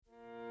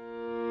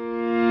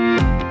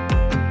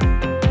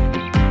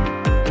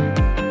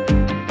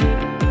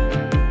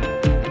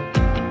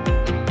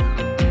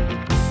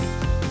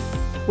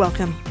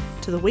Welcome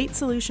to the Weight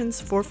Solutions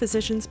for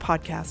Physicians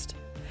podcast,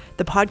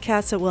 the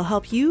podcast that will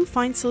help you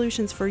find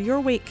solutions for your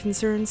weight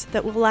concerns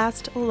that will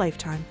last a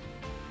lifetime.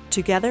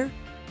 Together,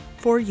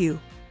 for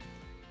you.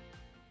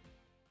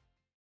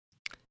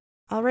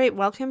 All right,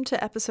 welcome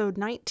to episode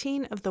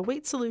 19 of the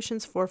Weight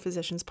Solutions for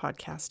Physicians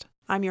podcast.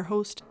 I'm your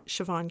host,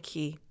 Siobhan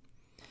Key.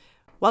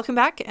 Welcome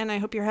back, and I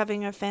hope you're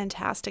having a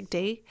fantastic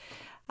day.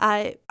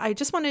 I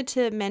just wanted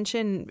to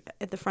mention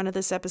at the front of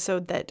this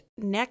episode that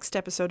next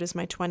episode is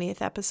my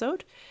 20th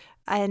episode.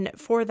 And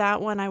for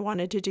that one, I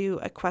wanted to do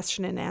a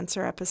question and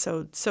answer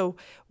episode. So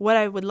what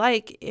I would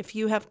like, if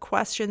you have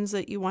questions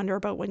that you wonder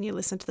about when you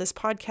listen to this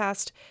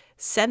podcast,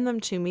 send them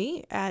to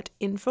me at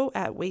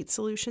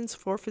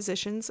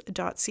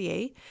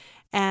info@weightsolutionsforphysicians.ca.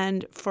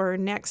 And for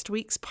next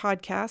week's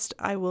podcast,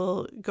 I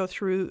will go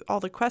through all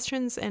the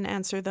questions and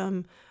answer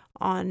them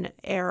on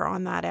air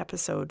on that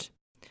episode.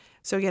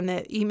 So again,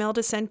 the email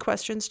to send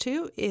questions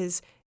to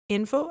is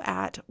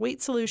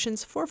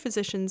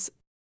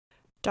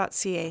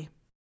info@weightsolutionsforphysicians.ca.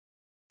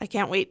 I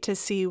can't wait to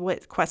see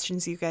what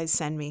questions you guys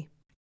send me.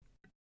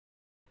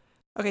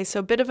 Okay, so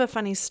a bit of a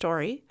funny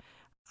story.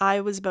 I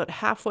was about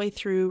halfway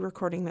through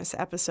recording this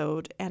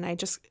episode and I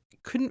just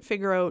couldn't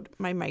figure out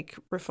my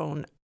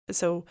microphone.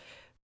 So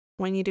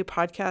when you do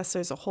podcasts,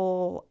 there's a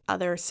whole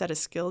other set of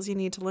skills you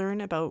need to learn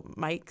about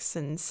mics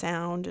and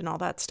sound and all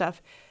that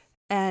stuff.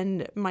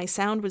 And my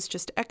sound was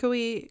just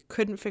echoey,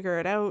 couldn't figure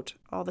it out.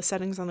 All the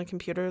settings on the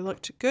computer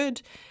looked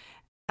good.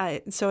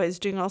 So I was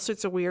doing all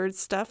sorts of weird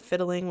stuff,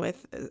 fiddling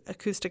with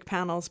acoustic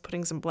panels,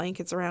 putting some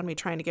blankets around me,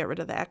 trying to get rid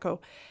of the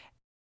echo.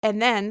 And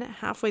then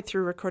halfway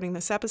through recording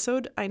this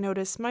episode, I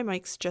noticed my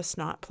mic's just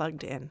not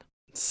plugged in.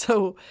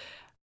 So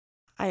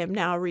I am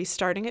now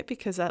restarting it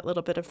because that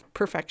little bit of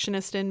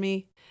perfectionist in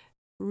me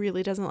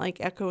really doesn't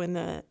like echo in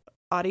the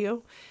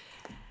audio.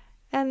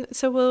 And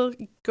so we'll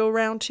go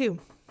round two.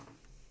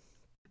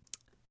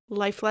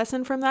 Life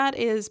lesson from that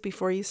is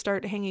before you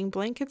start hanging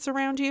blankets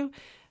around you,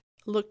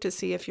 look to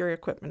see if your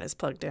equipment is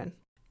plugged in.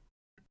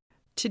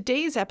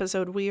 Today's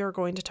episode, we are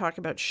going to talk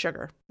about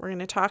sugar. We're going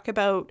to talk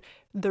about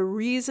the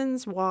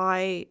reasons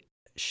why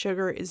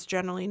sugar is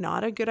generally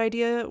not a good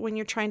idea when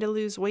you're trying to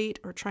lose weight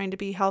or trying to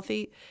be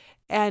healthy,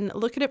 and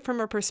look at it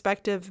from a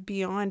perspective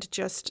beyond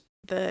just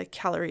the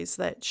calories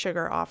that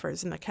sugar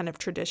offers and the kind of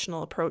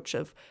traditional approach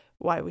of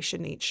why we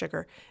shouldn't eat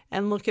sugar,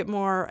 and look at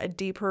a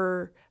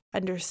deeper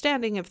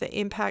understanding of the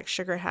impact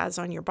sugar has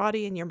on your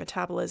body and your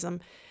metabolism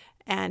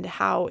and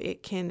how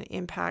it can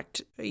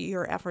impact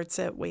your efforts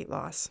at weight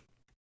loss.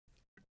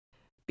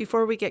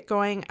 Before we get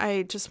going,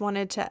 I just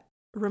wanted to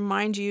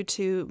remind you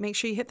to make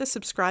sure you hit the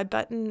subscribe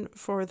button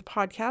for the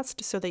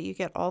podcast so that you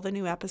get all the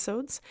new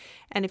episodes.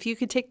 And if you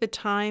could take the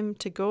time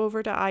to go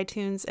over to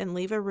iTunes and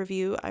leave a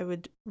review, I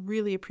would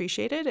really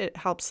appreciate it. It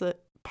helps the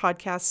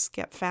podcasts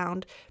get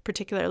found,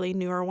 particularly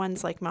newer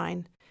ones like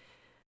mine.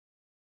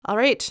 All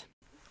right.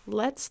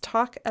 Let's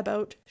talk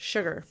about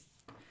sugar.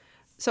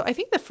 So I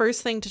think the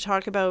first thing to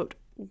talk about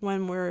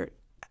when we're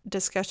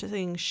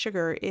discussing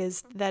sugar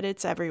is that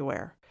it's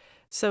everywhere.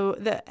 So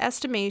the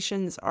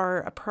estimations are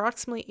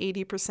approximately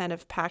 80%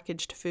 of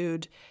packaged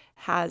food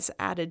has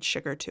added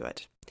sugar to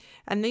it.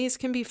 And these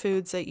can be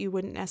foods that you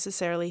wouldn't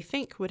necessarily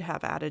think would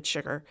have added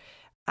sugar,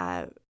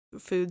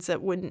 foods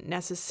that wouldn't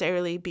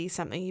necessarily be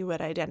something you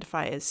would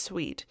identify as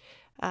sweet,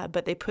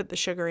 but they put the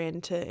sugar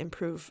in to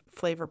improve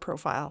flavor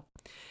profile.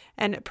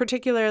 And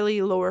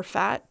particularly lower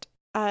fat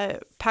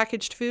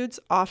packaged foods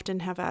often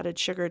have added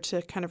sugar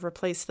to kind of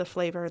replace the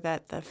flavor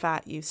that the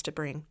fat used to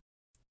bring.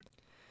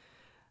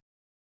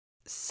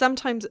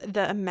 Sometimes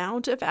the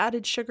amount of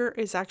added sugar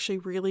is actually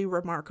really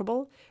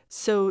remarkable.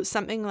 So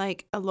something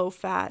like a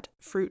low-fat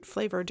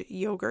fruit-flavored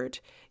yogurt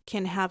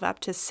can have up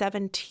to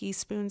 7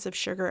 teaspoons of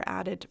sugar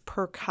added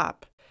per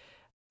cup.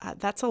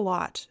 That's a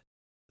lot.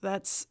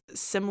 That's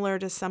similar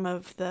to some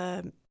of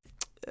the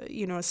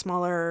a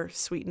smaller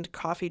sweetened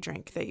coffee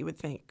drink that you would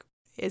think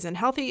isn't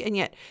healthy. And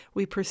yet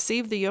we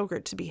perceive the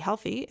yogurt to be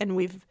healthy. And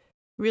we've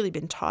really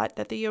been taught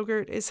that the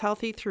yogurt is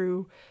healthy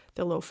through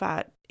the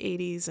low-fat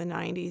 80s and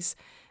 90s.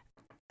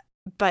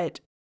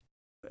 But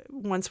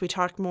once we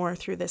talk more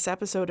through this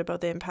episode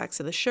about the impacts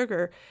of the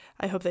sugar,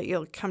 I hope that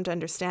you'll come to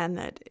understand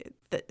that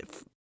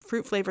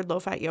fruit-flavored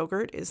low-fat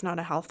yogurt is not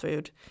a health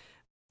food.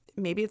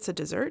 Maybe it's a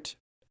dessert,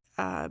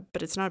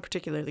 but it's not a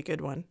particularly good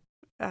one.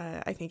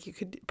 I think you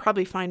could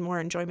probably find more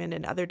enjoyment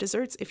in other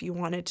desserts if you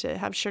wanted to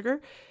have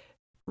sugar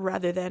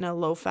rather than a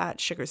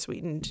low-fat,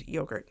 sugar-sweetened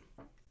yogurt.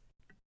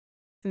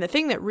 And the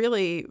thing that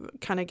really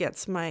kind of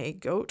gets my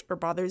goat or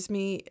bothers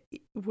me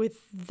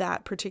with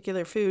that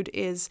particular food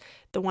is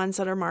the ones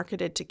that are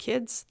marketed to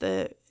kids,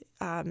 the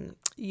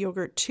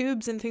yogurt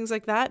tubes and things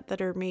like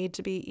that are made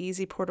to be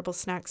easy portable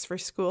snacks for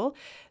school.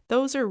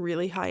 Those are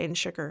really high in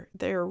sugar.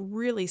 They're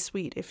really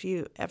sweet if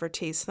you ever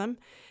taste them.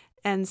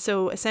 And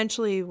so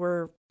essentially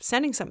we're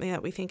sending something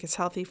that we think is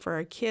healthy for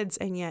our kids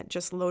and yet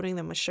just loading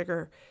them with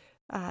sugar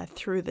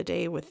through the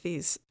day with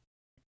these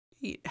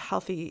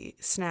healthy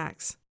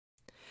snacks.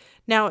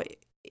 Now,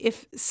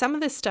 if some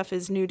of this stuff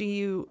is new to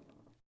you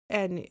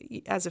and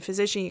as a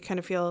physician, you kind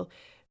of feel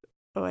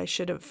oh, I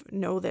should have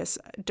know this.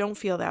 Don't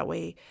feel that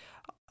way.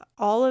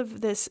 All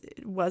of this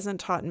wasn't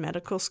taught in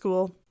medical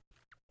school.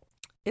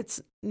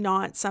 It's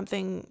not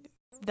something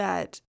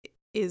that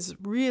is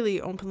really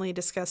openly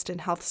discussed in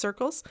health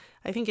circles.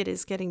 I think it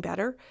is getting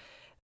better,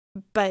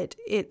 but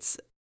it's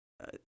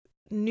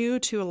new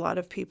to a lot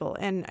of people.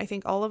 And I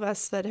think all of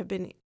us that have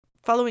been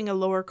following a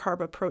lower carb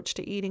approach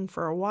to eating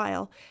for a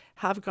while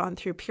have gone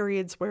through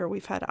periods where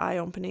we've had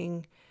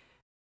eye-opening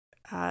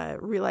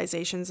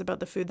realizations about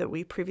the food that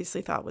we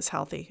previously thought was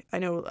healthy. I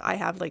know I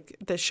have like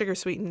the sugar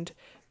sweetened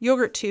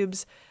yogurt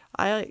tubes.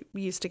 I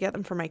used to get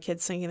them for my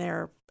kids thinking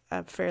they're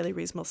a fairly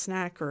reasonable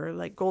snack, or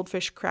like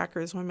goldfish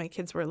crackers when my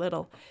kids were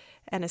little.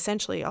 And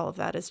essentially all of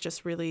that is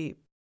just really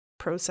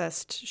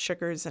processed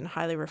sugars and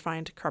highly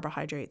refined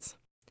carbohydrates.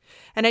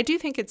 And I do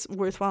think it's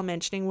worthwhile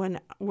mentioning when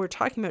we're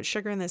talking about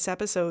sugar in this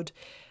episode,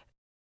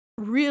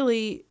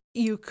 really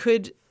you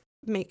could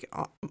make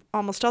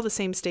almost all the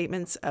same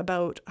statements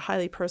about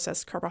highly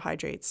processed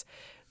carbohydrates.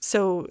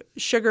 So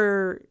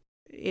sugar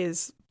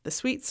is the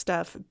sweet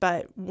stuff,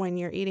 but when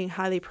you're eating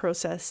highly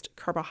processed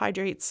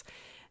carbohydrates,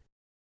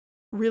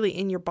 really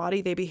in your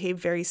body, they behave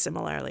very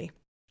similarly.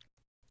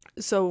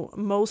 So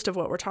most of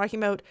what we're talking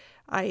about,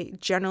 I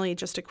generally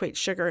just equate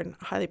sugar and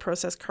highly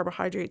processed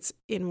carbohydrates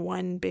in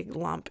one big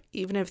lump,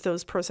 even if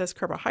those processed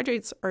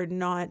carbohydrates are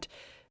not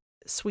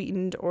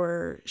sweetened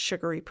or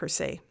sugary per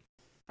se.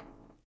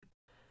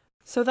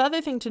 So the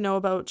other thing to know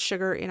about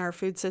sugar in our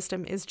food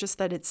system is just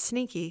that it's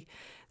sneaky.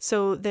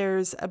 So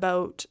there's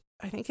about,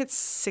 I think it's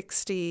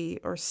 60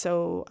 or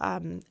so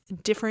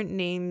different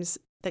names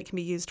that can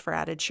be used for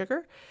added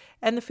sugar.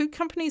 And the food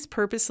companies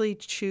purposely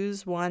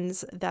choose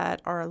ones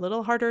that are a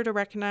little harder to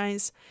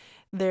recognize.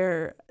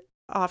 They're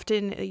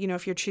often,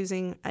 if you're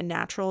choosing a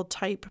natural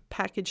type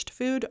packaged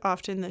food,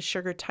 often the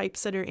sugar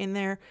types that are in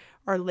there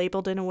are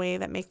labeled in a way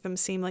that make them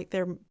seem like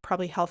they're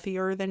probably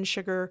healthier than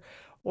sugar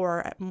or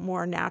a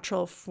more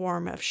natural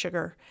form of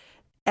sugar.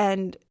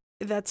 And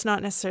that's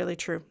not necessarily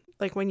true.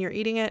 Like when you're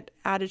eating it,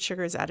 added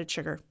sugar is added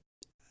sugar.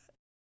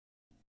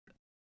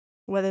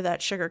 Whether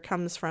that sugar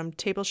comes from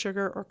table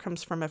sugar or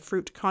comes from a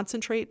fruit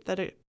concentrate that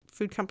a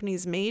food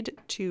company's made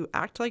to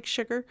act like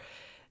sugar,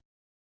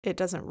 it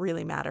doesn't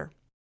really matter.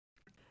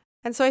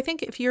 And so I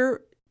think if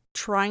you're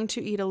trying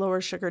to eat a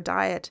lower sugar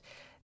diet,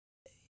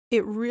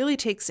 it really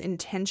takes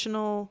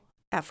intentional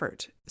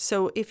effort.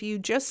 So if you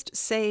just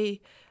say,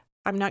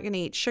 I'm not going to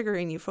eat sugar,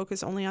 and you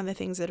focus only on the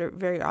things that are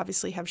very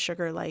obviously have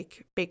sugar,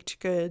 like baked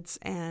goods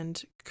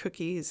and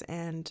cookies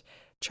and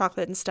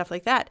chocolate and stuff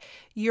like that,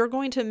 you're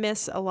going to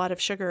miss a lot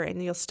of sugar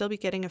and you'll still be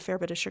getting a fair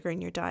bit of sugar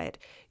in your diet.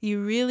 You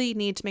really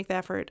need to make the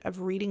effort of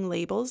reading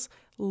labels,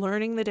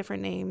 learning the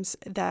different names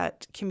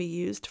that can be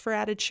used for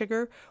added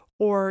sugar,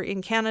 or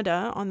in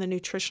Canada, on the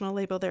nutritional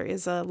label, there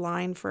is a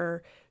line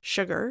for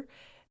sugar,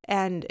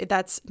 and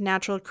that's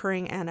natural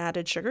occurring and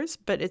added sugars,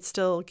 but it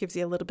still gives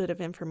you a little bit of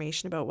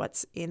information about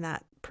what's in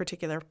that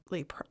particular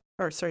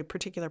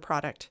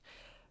product.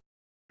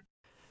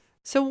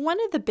 So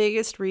one of the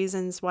biggest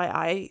reasons why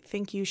I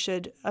think you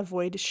should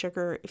avoid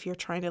sugar if you're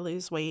trying to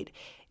lose weight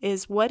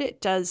is what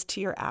it does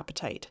to your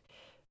appetite.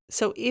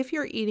 So if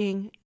you're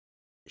eating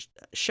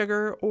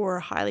sugar or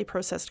highly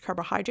processed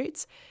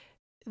carbohydrates,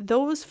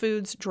 those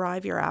foods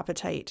drive your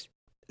appetite.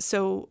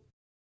 So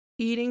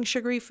eating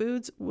sugary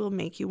foods will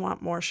make you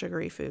want more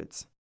sugary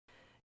foods.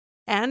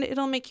 And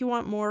it'll make you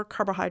want more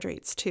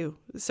carbohydrates too.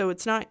 So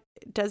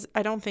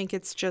I don't think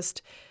it's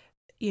just,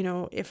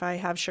 if I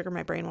have sugar,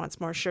 my brain wants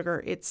more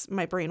sugar. It's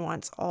my brain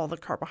wants all the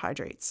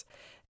carbohydrates.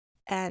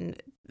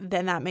 And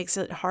then that makes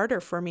it harder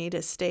for me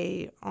to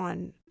stay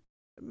on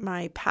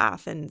my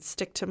path and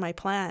stick to my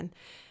plan.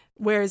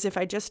 Whereas if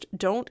I just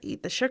don't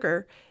eat the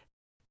sugar,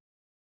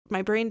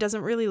 my brain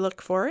doesn't really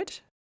look for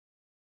it.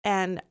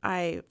 And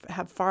I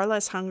have far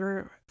less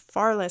hunger,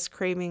 far less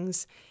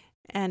cravings,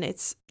 and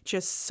it's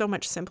just so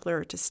much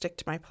simpler to stick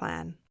to my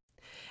plan.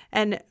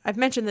 And I've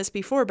mentioned this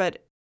before,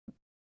 but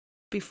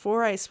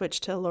before I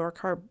switched to a lower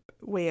carb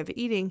way of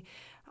eating,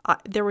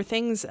 there were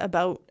things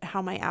about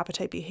how my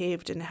appetite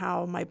behaved and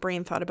how my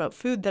brain thought about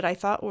food that I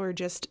thought were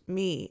just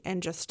me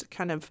and just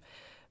kind of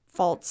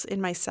faults in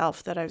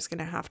myself that I was going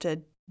to have to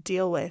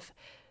deal with.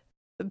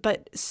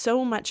 But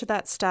so much of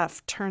that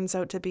stuff turns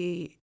out to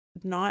be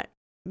not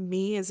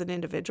me as an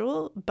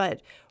individual,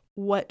 but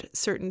what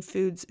certain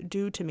foods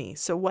do to me.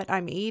 So what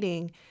I'm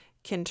eating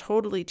can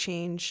totally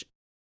change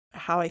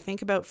how I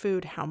think about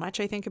food, how much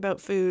I think about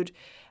food,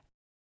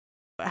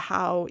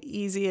 how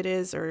easy it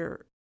is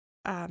or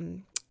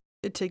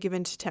to give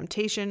into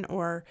temptation,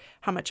 or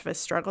how much of a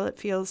struggle it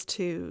feels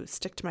to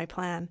stick to my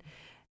plan.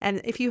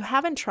 And if you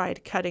haven't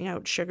tried cutting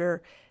out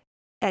sugar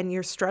and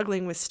you're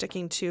struggling with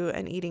sticking to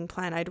an eating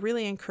plan, I'd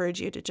really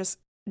encourage you to just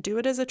do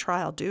it as a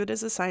trial, do it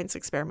as a science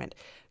experiment.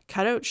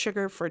 Cut out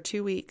sugar for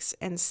 2 weeks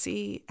and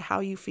see how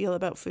you feel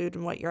about food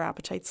and what your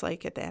appetite's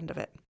like at the end of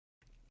it.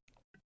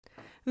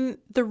 And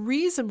the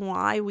reason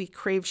why we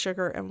crave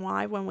sugar and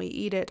why when we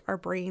eat it, our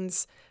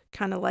brains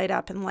kind of light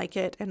up and like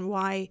it, and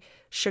why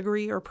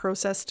sugary or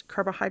processed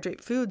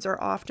carbohydrate foods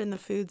are often the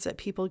foods that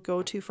people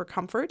go to for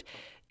comfort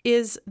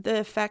is the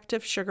effect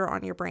of sugar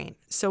on your brain.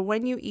 So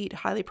when you eat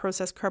highly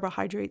processed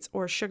carbohydrates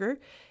or sugar,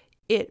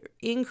 it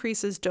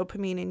increases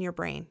dopamine in your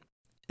brain.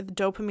 The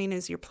dopamine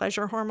is your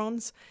pleasure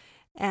hormones,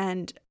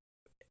 and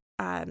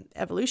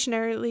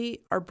evolutionarily,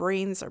 our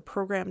brains are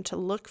programmed to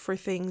look for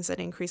things that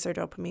increase our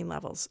dopamine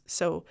levels.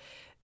 So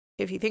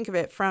if you think of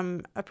it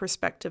from a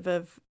perspective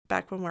of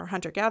back when we were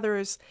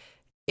hunter-gatherers,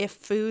 if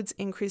foods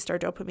increased our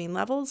dopamine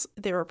levels,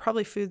 there were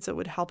probably foods that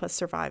would help us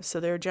survive. So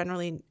they're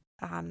generally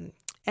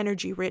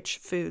energy-rich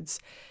foods.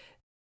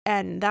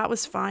 And that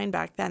was fine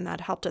back then.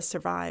 That helped us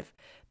survive.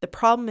 The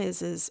problem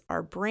is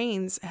our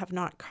brains have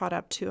not caught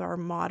up to our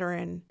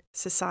modern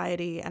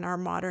society and our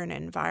modern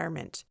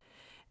environment.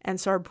 And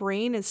so our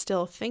brain is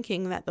still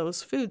thinking that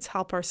those foods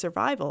help our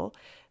survival,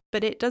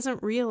 but it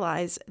doesn't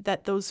realize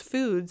that those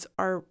foods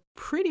are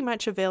pretty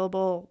much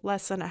available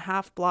less than a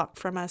half block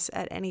from us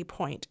at any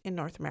point in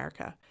North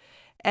America,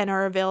 and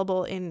are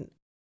available in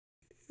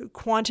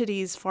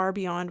quantities far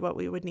beyond what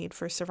we would need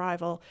for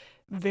survival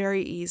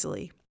very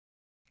easily.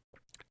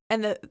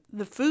 And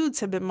the foods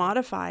have been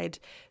modified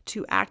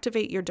to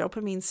activate your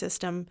dopamine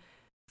system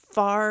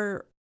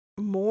far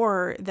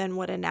more than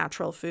what a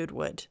natural food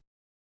would.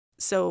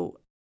 So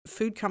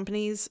food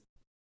companies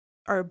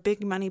are a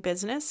big money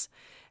business,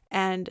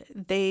 and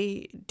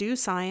they do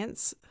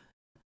science.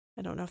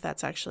 I don't know if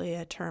that's actually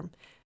a term.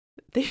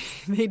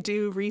 They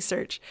do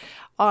research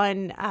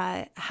on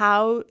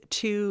how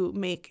to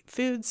make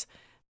foods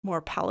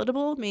more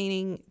palatable,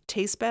 meaning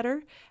taste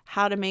better,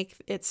 how to make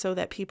it so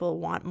that people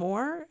want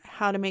more,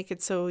 how to make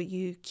it so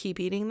you keep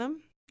eating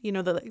them. You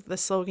know, the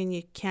slogan,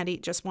 you can't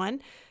eat just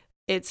one.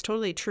 It's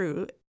totally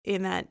true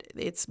in that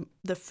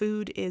the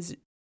food is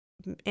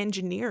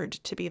engineered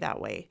to be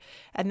that way.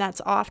 And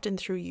that's often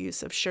through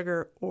use of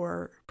sugar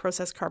or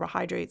processed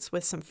carbohydrates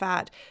with some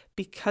fat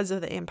because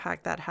of the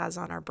impact that has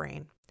on our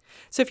brain.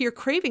 So if you're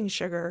craving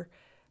sugar,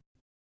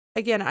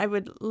 again, I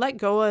would let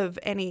go of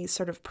any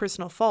sort of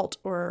personal fault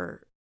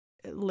or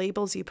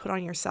labels you put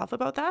on yourself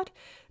about that.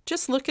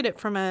 Just look at it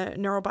from a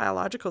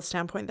neurobiological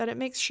standpoint that it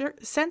makes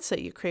sense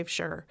that you crave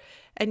sugar.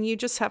 And you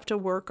just have to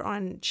work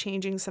on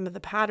changing some of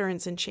the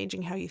patterns and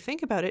changing how you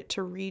think about it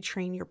to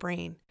retrain your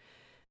brain.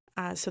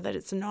 So that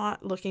it's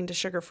not looking to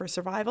sugar for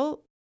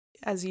survival,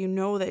 as you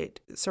know that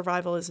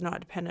survival is not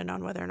dependent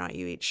on whether or not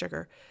you eat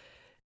sugar.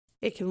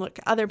 It can look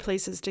other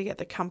places to get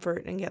the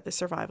comfort and get the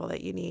survival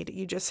that you need.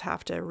 You just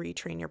have to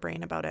retrain your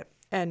brain about it.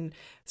 And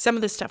some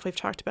of the stuff we've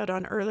talked about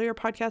on earlier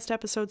podcast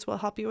episodes will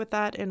help you with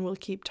that, and we'll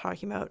keep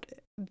talking about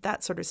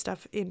that sort of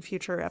stuff in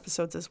future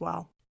episodes as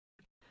well.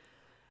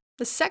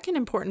 The second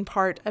important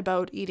part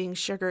about eating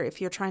sugar if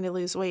you're trying to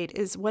lose weight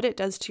is what it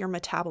does to your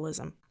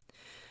metabolism.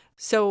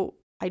 So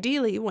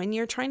ideally, when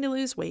you're trying to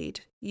lose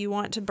weight, you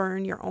want to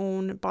burn your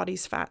own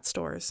body's fat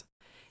stores.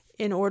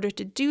 In order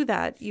to do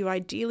that, you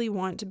ideally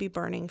want to be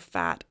burning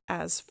fat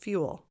as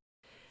fuel.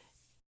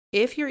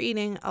 If you're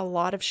eating a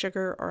lot of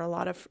sugar or a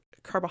lot of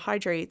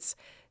carbohydrates,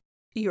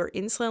 your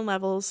insulin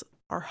levels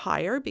are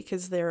higher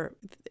because their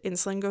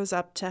insulin goes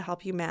up to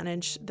help you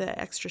manage the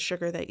extra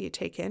sugar that you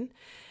take in.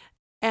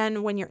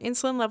 And when your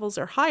insulin levels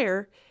are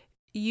higher,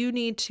 you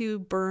need to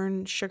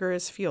burn sugar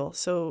as fuel.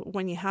 So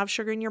when you have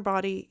sugar in your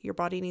body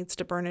needs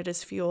to burn it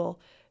as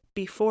fuel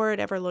before it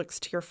ever looks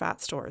to your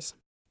fat stores.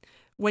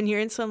 When your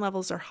insulin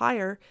levels are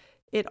higher,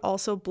 it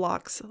also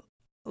blocks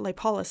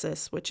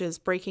lipolysis, which is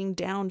breaking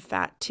down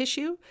fat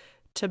tissue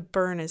to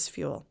burn as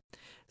fuel.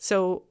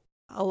 So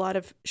a lot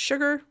of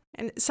sugar,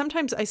 and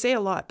sometimes I say a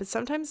lot, but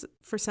sometimes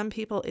for some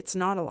people it's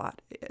not a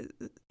lot.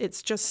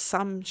 It's just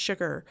some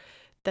sugar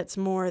that's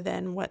more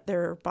than what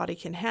their body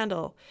can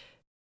handle,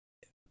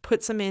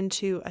 puts them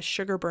into a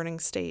sugar burning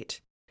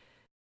state.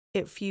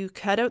 If you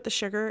cut out the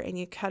sugar and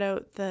you cut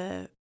out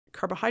the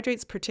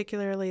carbohydrates,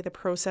 particularly the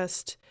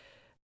processed,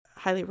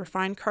 highly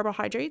refined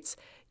carbohydrates,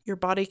 your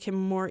body can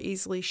more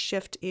easily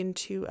shift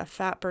into a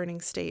fat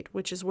burning state,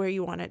 which is where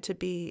you want it to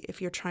be if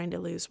you're trying to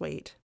lose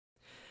weight.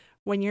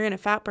 When you're in a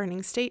fat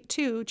burning state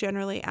too,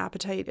 generally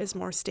appetite is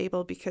more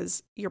stable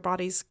because your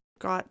body's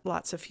got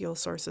lots of fuel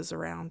sources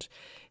around.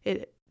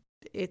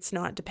 It's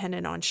not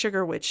dependent on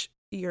sugar, which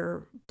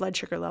your blood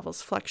sugar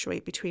levels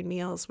fluctuate between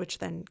meals, which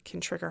then can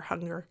trigger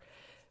hunger.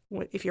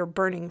 If you're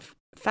burning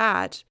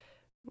fat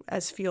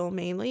as fuel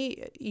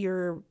mainly,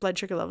 your blood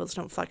sugar levels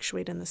don't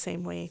fluctuate in the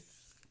same way.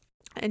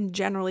 And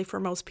generally for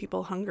most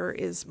people, hunger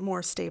is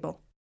more stable.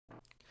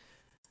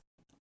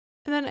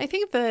 And then I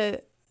think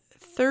the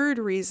third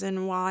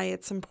reason why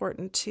it's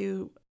important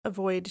to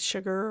avoid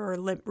sugar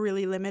or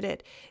really limit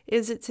it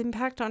is its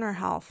impact on our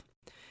health.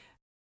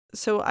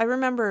 So I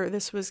remember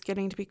this was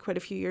getting to be quite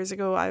a few years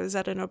ago. I was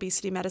at an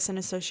Obesity Medicine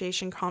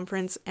Association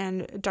conference,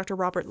 and Dr.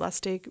 Robert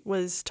Lustig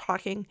was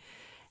talking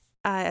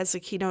as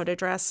a keynote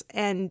address,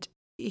 and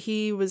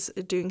he was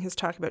doing his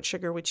talk about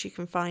sugar, which you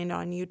can find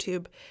on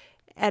YouTube.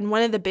 And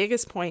one of the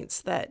biggest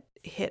points that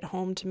hit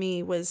home to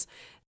me was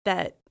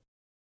that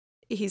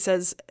he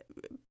says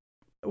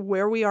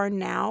where we are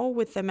now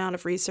with the amount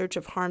of research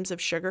of harms of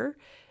sugar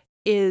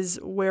is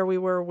where we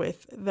were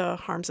with the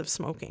harms of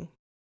smoking.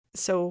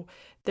 So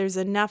there's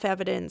enough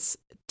evidence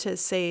to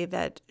say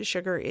that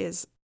sugar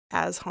is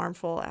as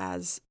harmful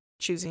as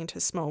choosing to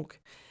smoke.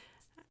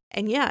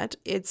 And yet,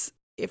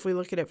 if we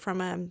look at it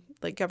from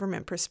a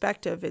government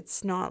perspective,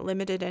 it's not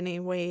limited in any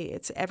way.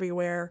 It's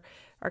everywhere.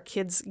 Our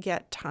kids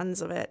get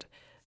tons of it.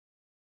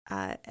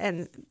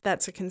 And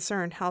that's a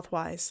concern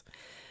health-wise.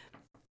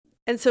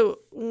 And so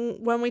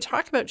when we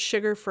talk about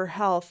sugar for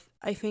health,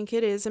 I think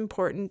it is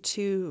important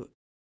to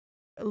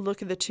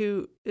look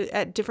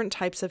at different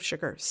types of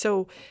sugar.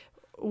 So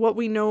what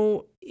we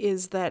know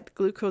is that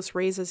glucose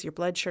raises your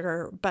blood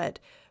sugar, but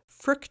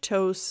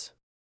fructose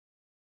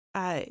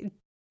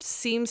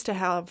seems to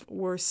have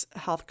worse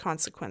health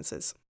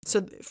consequences.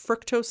 So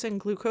fructose and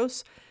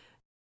glucose,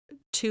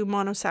 two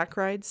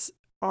monosaccharides,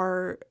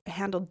 are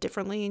handled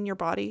differently in your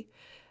body.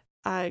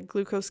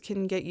 Glucose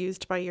can get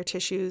used by your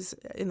tissues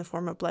in the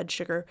form of blood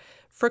sugar.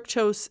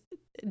 Fructose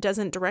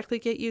doesn't directly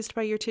get used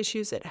by your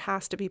tissues. It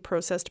has to be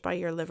processed by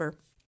your liver.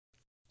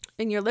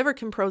 And your liver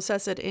can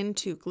process it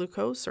into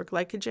glucose or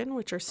glycogen,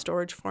 which are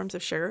storage forms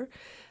of sugar.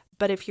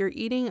 But if you're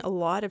eating a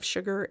lot of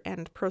sugar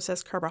and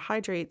processed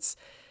carbohydrates,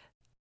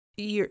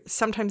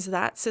 sometimes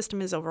that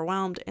system is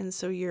overwhelmed. And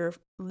so your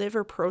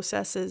liver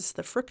processes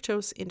the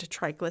fructose into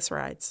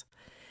triglycerides.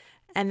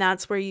 And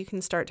that's where you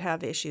can start to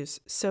have issues.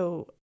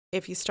 So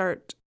if you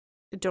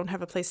don't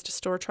have a place to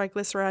store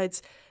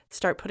triglycerides,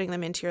 start putting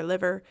them into your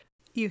liver,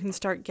 you can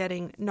start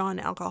getting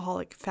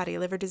non-alcoholic fatty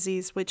liver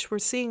disease, which we're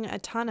seeing a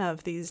ton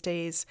of these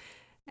days,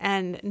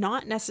 and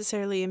not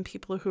necessarily in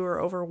people who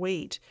are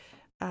overweight.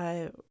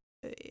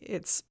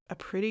 It's a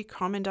pretty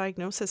common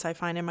diagnosis I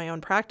find in my own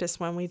practice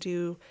when we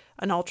do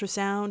an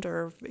ultrasound,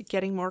 or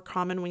getting more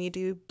common when you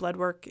do blood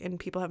work and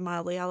people have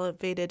mildly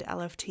elevated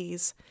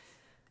LFTs.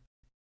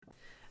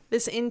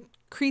 This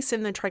increase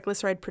in the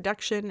triglyceride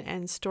production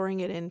and storing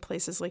it in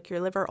places like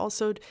your liver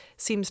also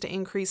seems to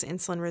increase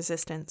insulin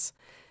resistance.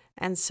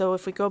 And so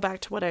if we go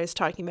back to what I was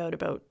talking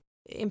about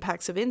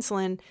impacts of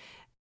insulin,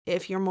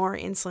 if you're more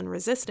insulin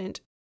resistant,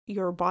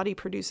 your body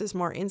produces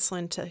more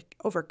insulin to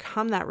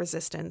overcome that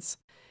resistance.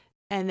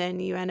 And then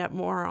you end up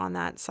more on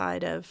that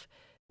side of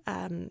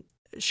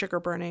sugar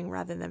burning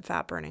rather than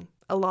fat burning.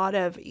 A lot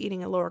of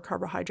eating a lower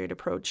carbohydrate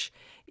approach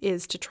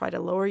is to try to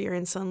lower your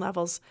insulin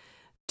levels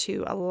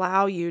to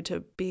allow you to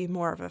be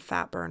more of a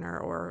fat burner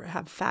or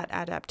have fat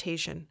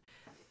adaptation.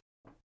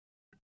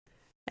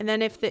 And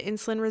then if the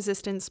insulin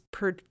resistance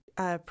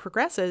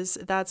progresses,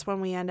 that's when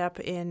we end up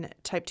in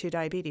type 2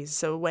 diabetes.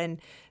 So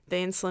when the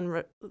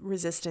insulin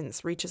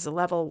resistance reaches a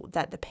level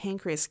that the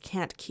pancreas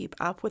can't keep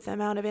up with the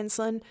amount of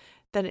insulin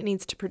that it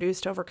needs to produce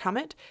to overcome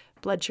it,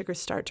 blood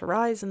sugars start to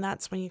rise, and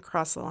that's when you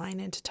cross the line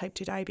into type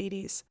 2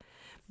 diabetes.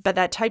 But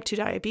that type 2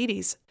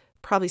 diabetes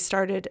probably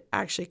started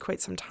actually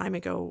quite some time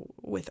ago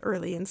with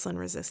early insulin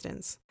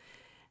resistance.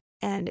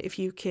 And if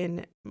you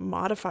can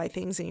modify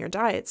things in your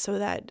diet so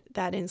that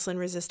that insulin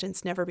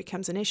resistance never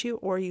becomes an issue,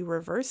 or you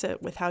reverse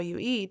it with how you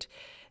eat,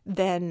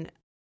 then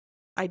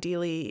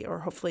ideally or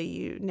hopefully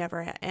you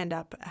never end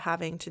up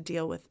having to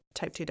deal with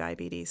type 2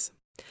 diabetes.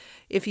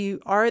 If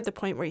you are at the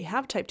point where you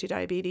have type 2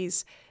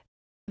 diabetes,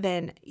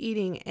 then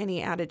eating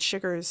any added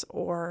sugars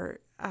or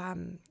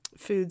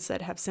foods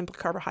that have simple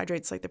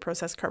carbohydrates like the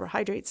processed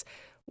carbohydrates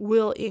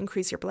will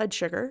increase your blood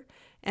sugar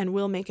and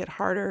will make it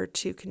harder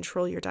to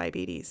control your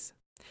diabetes.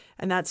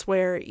 And that's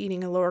where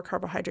eating a lower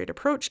carbohydrate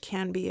approach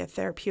can be a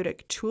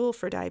therapeutic tool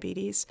for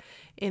diabetes,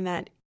 in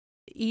that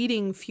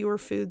eating fewer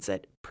foods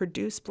that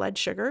produce blood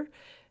sugar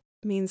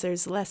means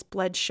there's less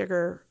blood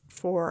sugar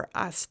for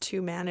us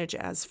to manage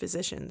as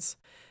physicians.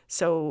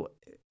 So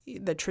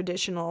the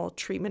traditional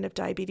treatment of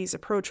diabetes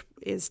approach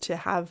is to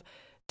have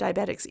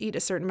diabetics eat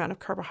a certain amount of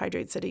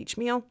carbohydrates at each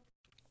meal,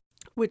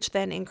 which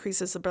then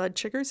increases the blood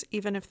sugars,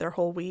 even if they're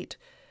whole wheat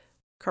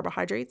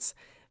carbohydrates.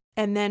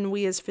 And then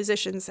we as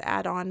physicians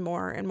add on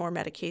more and more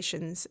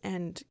medications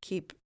and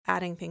keep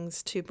adding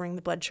things to bring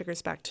the blood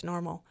sugars back to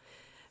normal.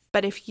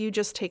 But if you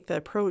just take the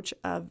approach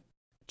of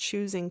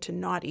choosing to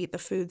not eat the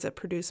foods that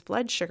produce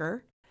blood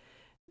sugar,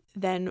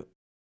 then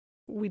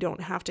we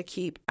don't have to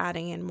keep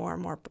adding in more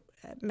and more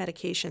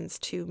medications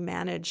to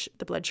manage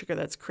the blood sugar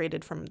that's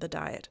created from the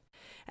diet.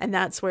 And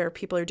that's where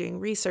people are doing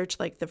research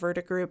like the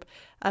Virta group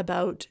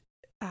about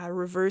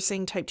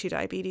reversing type 2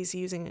 diabetes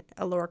using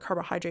a lower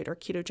carbohydrate or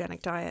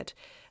ketogenic diet.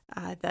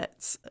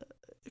 That's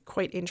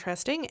quite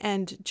interesting.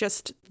 And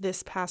just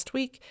this past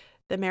week,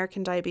 the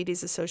American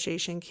Diabetes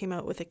Association came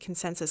out with a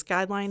consensus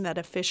guideline that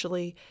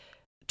officially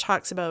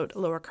talks about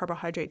lower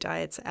carbohydrate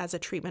diets as a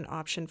treatment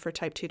option for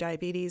type 2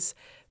 diabetes,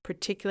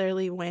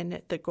 particularly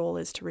when the goal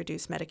is to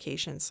reduce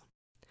medications.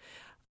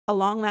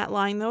 Along that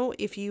line, though,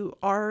 if you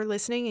are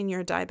listening and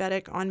you're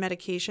diabetic on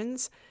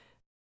medications,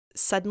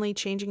 suddenly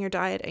changing your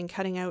diet and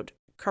cutting out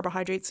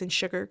carbohydrates and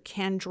sugar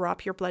can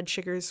drop your blood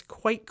sugars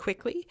quite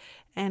quickly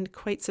and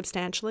quite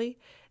substantially.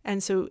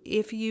 And so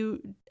if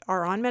you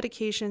are on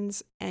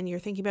medications and you're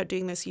thinking about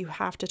doing this, you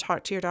have to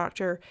talk to your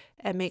doctor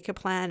and make a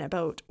plan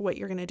about what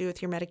you're going to do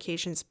with your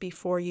medications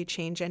before you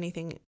change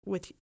anything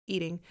with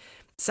eating.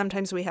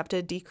 Sometimes we have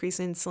to decrease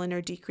insulin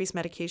or decrease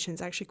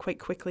medications actually quite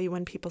quickly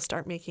when people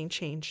start making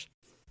change.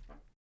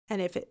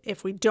 And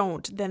if we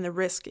don't, then the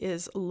risk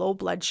is low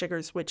blood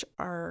sugars, which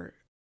are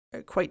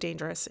quite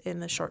dangerous in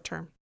the short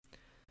term.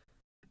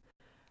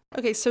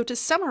 Okay, so to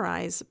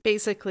summarize,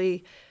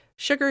 basically,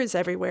 sugar is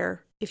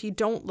everywhere. If you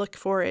don't look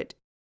for it,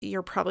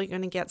 you're probably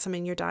going to get some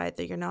in your diet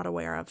that you're not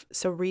aware of.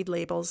 So read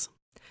labels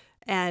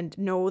and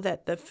know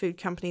that the food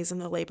companies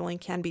and the labeling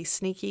can be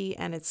sneaky,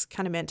 and it's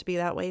kind of meant to be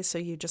that way. So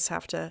you just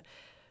have to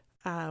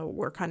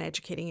work on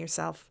educating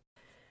yourself.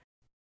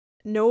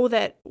 Know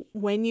that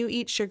when you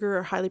eat sugar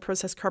or highly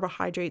processed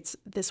carbohydrates,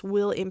 this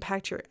will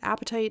impact your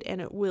appetite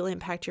and it will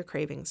impact your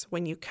cravings.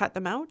 When you cut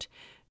them out,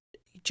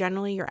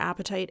 generally your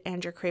appetite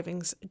and your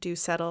cravings do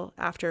settle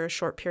after a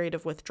short period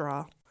of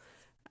withdrawal.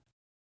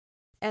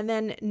 And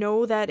then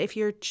know that if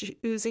you're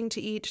choosing to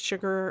eat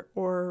sugar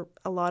or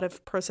a lot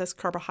of processed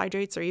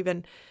carbohydrates or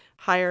even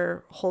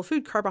higher whole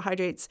food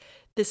carbohydrates,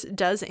 this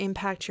does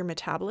impact your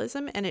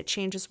metabolism and it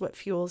changes what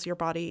fuels your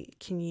body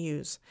can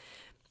use.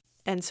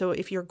 And so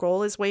if your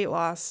goal is weight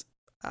loss,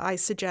 I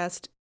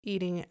suggest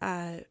eating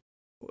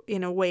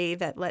in a way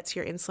that lets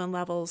your insulin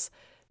levels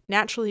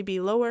naturally be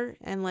lower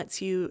and lets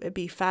you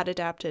be fat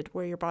adapted,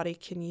 where your body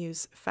can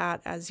use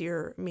fat as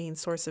your main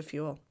source of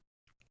fuel.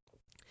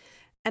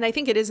 And I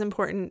think it is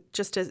important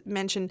just to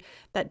mention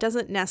that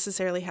doesn't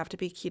necessarily have to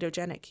be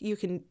ketogenic. You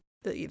can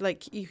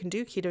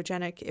do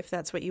ketogenic if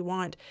that's what you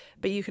want,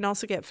 but you can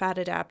also get fat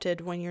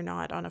adapted when you're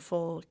not on a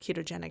full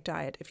ketogenic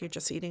diet, if you're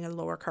just eating a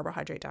lower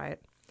carbohydrate diet.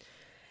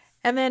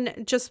 And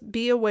then just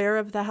be aware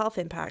of the health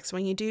impacts.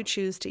 When you do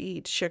choose to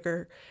eat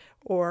sugar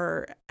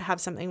or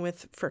have something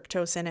with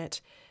fructose in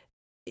it,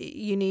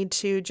 you need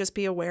to just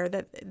be aware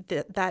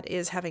that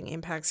is having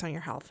impacts on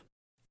your health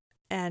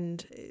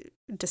and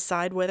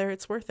decide whether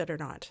it's worth it or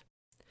not.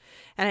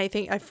 And I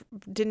think I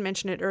didn't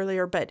mention it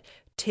earlier, but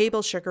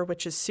table sugar,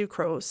 which is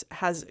sucrose,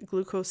 has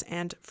glucose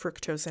and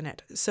fructose in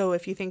it. So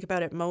if you think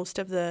about it, most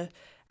of the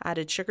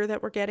added sugar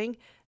that we're getting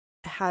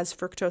has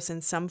fructose in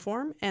some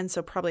form, and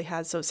so probably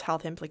has those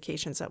health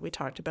implications that we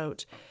talked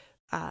about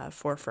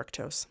for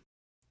fructose.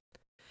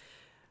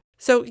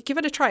 So give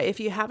it a try. If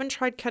you haven't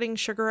tried cutting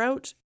sugar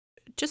out,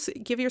 just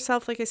give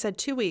yourself, like I said,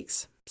 2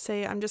 weeks.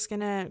 Say, I'm just going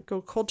to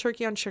go cold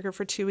turkey on sugar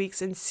for 2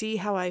 weeks and see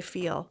how I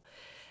feel.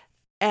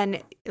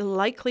 And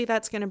likely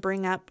that's going to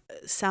bring up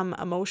some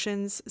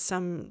emotions,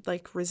 some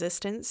like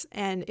resistance.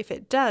 And if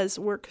it does,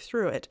 work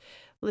through it.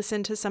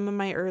 Listen to some of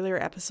my earlier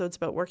episodes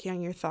about working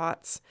on your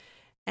thoughts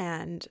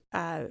and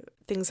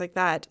things like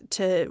that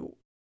to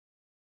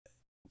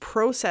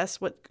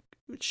process what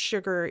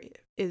sugar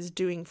is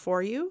doing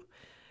for you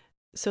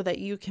so that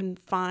you can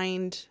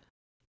find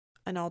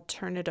an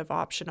alternative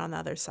option on the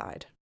other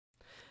side.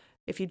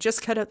 If you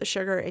just cut out the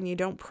sugar and you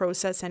don't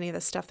process any of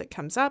the stuff that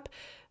comes up,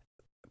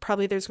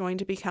 probably there's going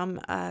to become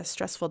a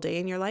stressful day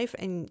in your life,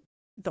 and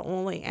the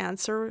only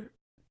answer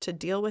to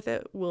deal with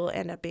it will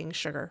end up being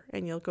sugar,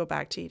 and you'll go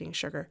back to eating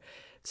sugar.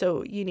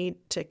 So you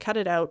need to cut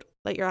it out,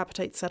 let your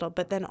appetite settle,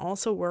 but then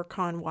also work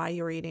on why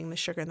you're eating the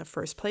sugar in the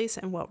first place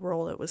and what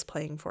role it was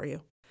playing for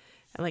you.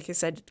 And like I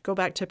said, go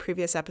back to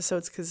previous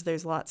episodes because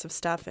there's lots of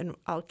stuff, and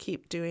I'll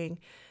keep doing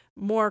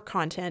more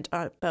content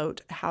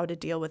about how to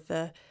deal with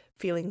the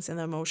feelings and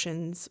the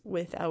emotions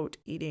without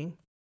eating.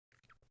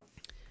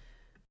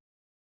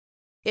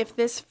 If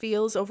this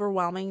feels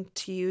overwhelming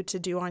to you to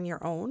do on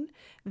your own,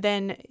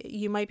 then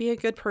you might be a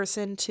good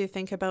person to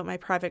think about my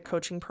private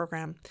coaching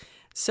program.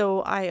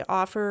 So I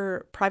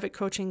offer private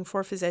coaching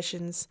for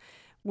physicians,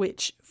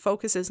 which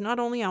focuses not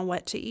only on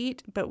what to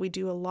eat, but we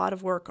do a lot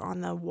of work on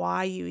the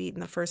why you eat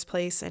in the first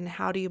place and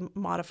how do you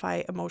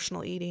modify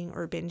emotional eating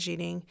or binge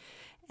eating,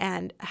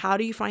 and how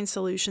do you find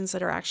solutions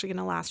that are actually going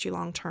to last you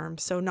long term.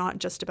 So not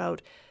just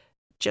about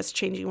just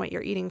changing what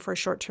you're eating for a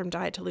short-term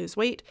diet to lose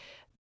weight,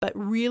 but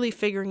really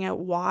figuring out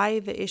why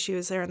the issue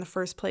is there in the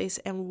first place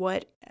and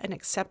what an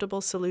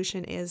acceptable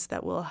solution is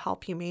that will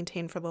help you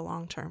maintain for the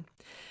long term.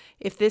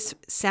 If this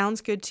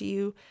sounds good to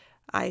you,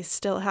 I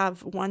still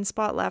have one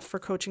spot left for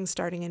coaching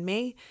starting in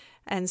May.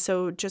 And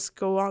so just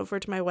go over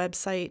to my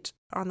website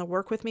on the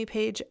Work With Me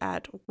page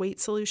at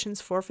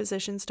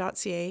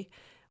weightsolutionsforphysicians.ca,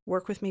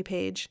 Work With Me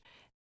page,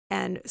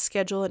 and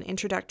schedule an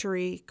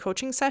introductory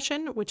coaching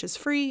session, which is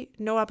free,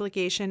 no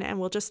obligation, and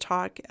we'll just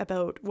talk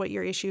about what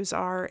your issues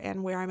are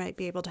and where I might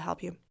be able to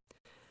help you.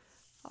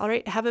 All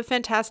right, have a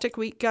fantastic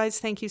week, guys.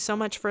 Thank you so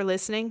much for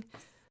listening.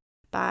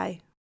 Bye.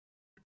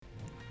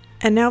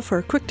 And now for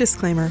a quick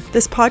disclaimer.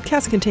 This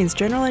podcast contains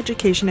general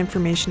education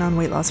information on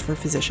weight loss for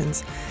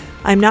physicians.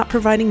 I'm not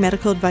providing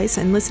medical advice,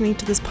 and listening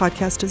to this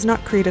podcast does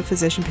not create a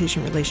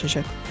physician-patient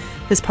relationship.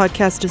 This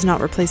podcast does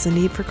not replace the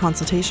need for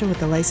consultation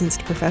with a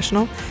licensed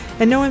professional,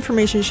 and no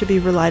information should be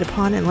relied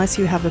upon unless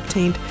you have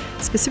obtained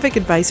specific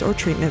advice or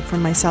treatment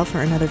from myself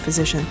or another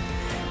physician.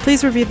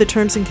 Please review the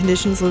terms and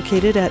conditions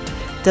located at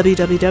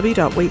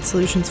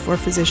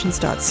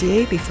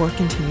www.weightsolutionsforphysicians.ca before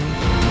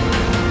continuing.